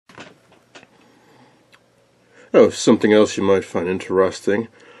Oh, something else you might find interesting.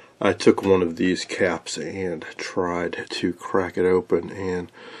 I took one of these caps and tried to crack it open,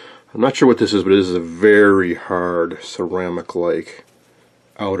 and I'm not sure what this is, but it is a very hard ceramic-like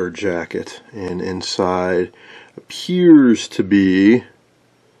outer jacket, and inside appears to be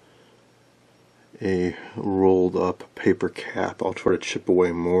a rolled up paper cap. I'll try to chip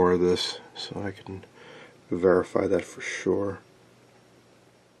away more of this so I can verify that for sure.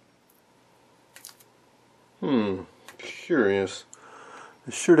 Curious.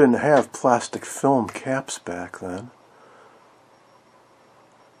 They sure didn't have plastic film caps back then.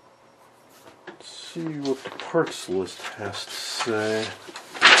 Let's see what the parts list has to say.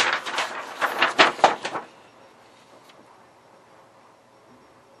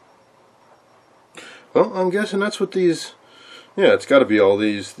 Well, I'm guessing that's what these... Yeah, it's got to be all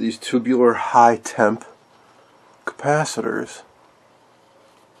these tubular high temp capacitors.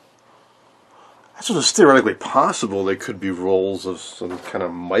 That's just theoretically possible. They could be rolls of some kind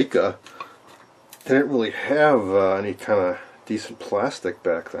of mica. They didn't really have any kind of decent plastic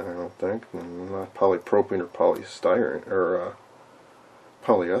back then, I don't think. Not polypropylene or polystyrene or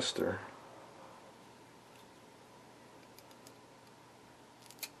polyester.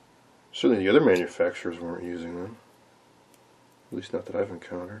 Certainly the other manufacturers weren't using them. At least not that I've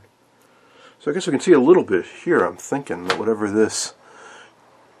encountered. So I guess we can see a little bit here. I'm thinking that whatever this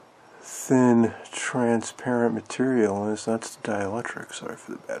thin, transparent material is, that's the dielectric. Sorry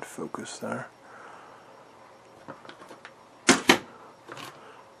for the bad focus there. The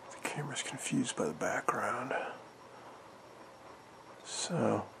camera's confused by the background.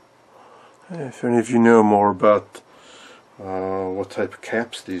 So, if any of you know more about what type of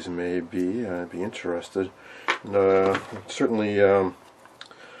caps these may be, I'd be interested. And, certainly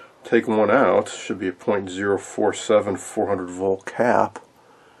take one out. Should be a .047 400 volt cap,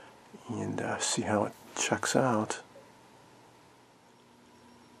 and see how it checks out.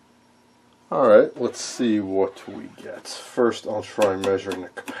 Alright, let's see what we get. First I'll try measuring the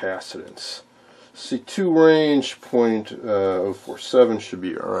capacitance. C2 range, .047 should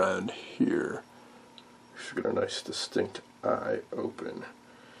be around here. Should get a nice distinct eye open.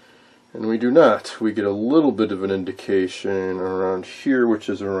 And we do not. We get a little bit of an indication around here, which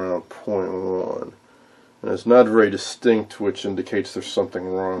is around .1. And it's not very distinct, which indicates there's something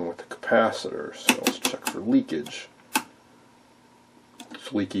wrong with the capacitor. So let's check for leakage.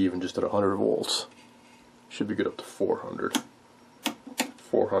 It's leaky even just at 100 volts. Should be good up to 400.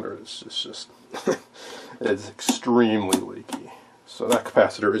 400 is just it's extremely leaky. So that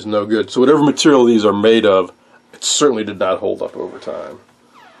capacitor is no good. So whatever material these are made of, it certainly did not hold up over time.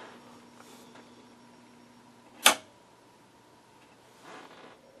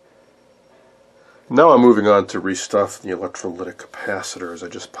 Now I'm moving on to restuff the electrolytic capacitors. I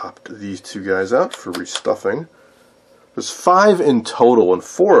just popped these two guys out for restuffing. There's 5 in total, and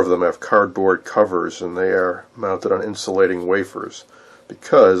 4 of them have cardboard covers, and they are mounted on insulating wafers,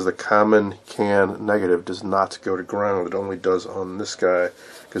 because the common CAN negative does not go to ground. It only does on this guy,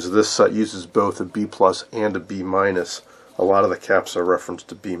 because this set uses both a B plus and a B minus. A lot of the caps are referenced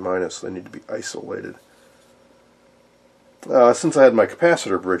to B minus, so they need to be isolated. Since I had my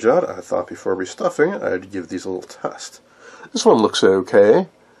capacitor bridge out, I thought before restuffing it, I'd give these a little test. This one looks okay.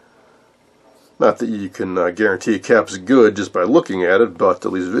 Not that you can guarantee a cap's good just by looking at it, but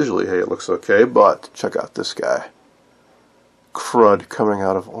at least visually, hey, it looks okay. But check out this guy. Crud coming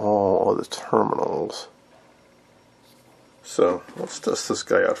out of all of the terminals. So let's test this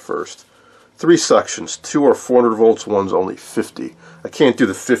guy out first. 3 sections. 2 are 400 volts, one's only 50. I can't do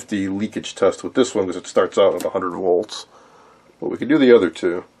the 50 leakage test with this one because it starts out at 100 volts. But we can do the other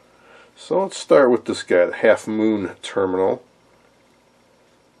 2. So let's start with this guy, the half moon terminal.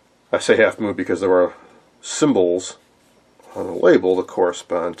 I say half moon because there are symbols on the label that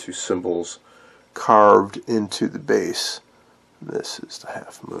correspond to symbols carved into the base. This is the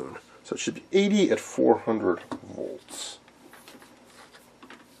half moon. So it should be 80 at 400 volts.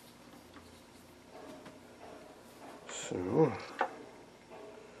 So,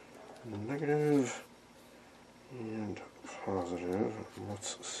 negative and positive.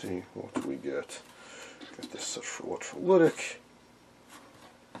 Let's see what we get. Got this set for electrolytic.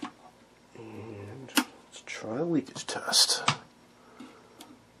 And let's try a leakage test.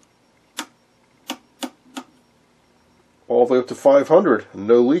 All the way up to 500,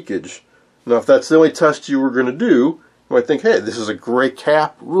 no leakage. Now if that's the only test you were going to do, you might think, hey, this is a great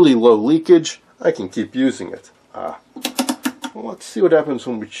cap, really low leakage, I can keep using it. Well, let's see what happens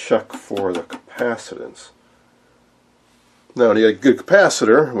when we check for the capacitance. Now, when you get a good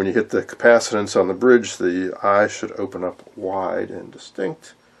capacitor, when you hit the capacitance on the bridge, the eye should open up wide and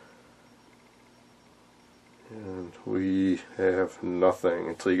distinct. And we have nothing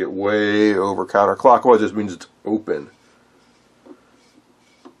until you get way over counterclockwise. This means it's open.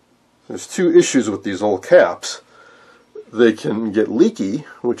 There's two issues with these old caps. They can get leaky,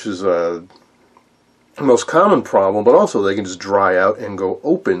 which is the most common problem, but also they can just dry out and go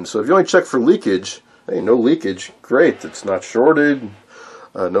open. So if you only check for leakage, hey, no leakage, great, it's not shorted,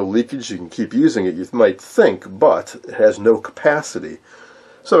 no leakage, you can keep using it, you might think, but it has no capacity.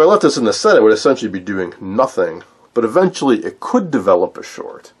 So if I left this in the set, it would essentially be doing nothing, but eventually it could develop a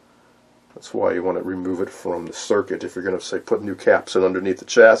short. That's why you want to remove it from the circuit. If you're going to, say, put new caps in underneath the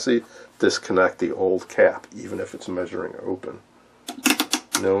chassis, disconnect the old cap, even if it's measuring open.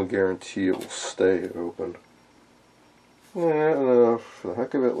 No guarantee it will stay open. Yeah, for the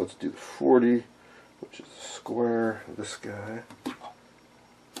heck of it, let's do the 40, which is the square of this guy.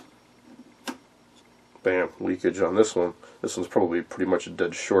 Bam, leakage on this one. This one's probably pretty much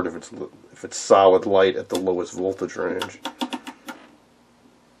dead short if it's solid light at the lowest voltage range.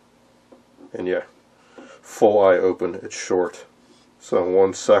 And yeah, full eye open, it's short. So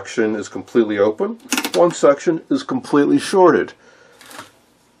one section is completely open, one section is completely shorted.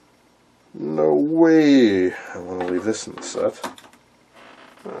 No way I want to leave this in the set.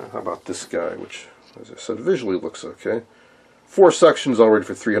 How about this guy, which, as I said, visually looks okay. 4 sections already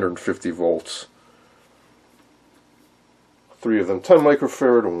for 350 volts. 3 of them 10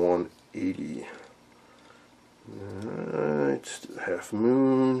 microfarad and 1 80. Alright, half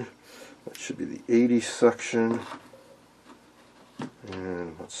moon. That should be the 80 section.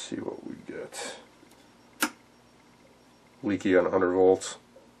 And let's see what we get. Leaky on 100 volts.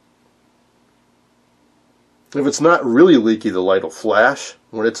 If it's not really leaky, the light will flash.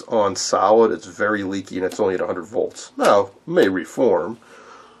 When it's on solid, it's very leaky and it's only at 100 volts. Now, it may reform.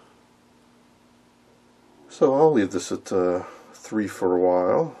 So I'll leave this at 3 for a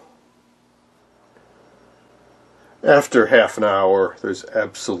while. After half an hour, there's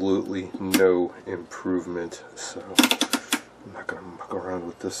absolutely no improvement, so I'm not going to muck around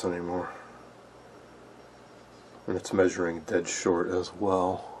with this anymore. And it's measuring dead short as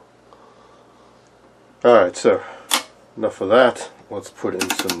well. Alright, so enough of that. Let's put in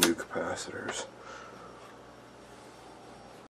some new capacitors.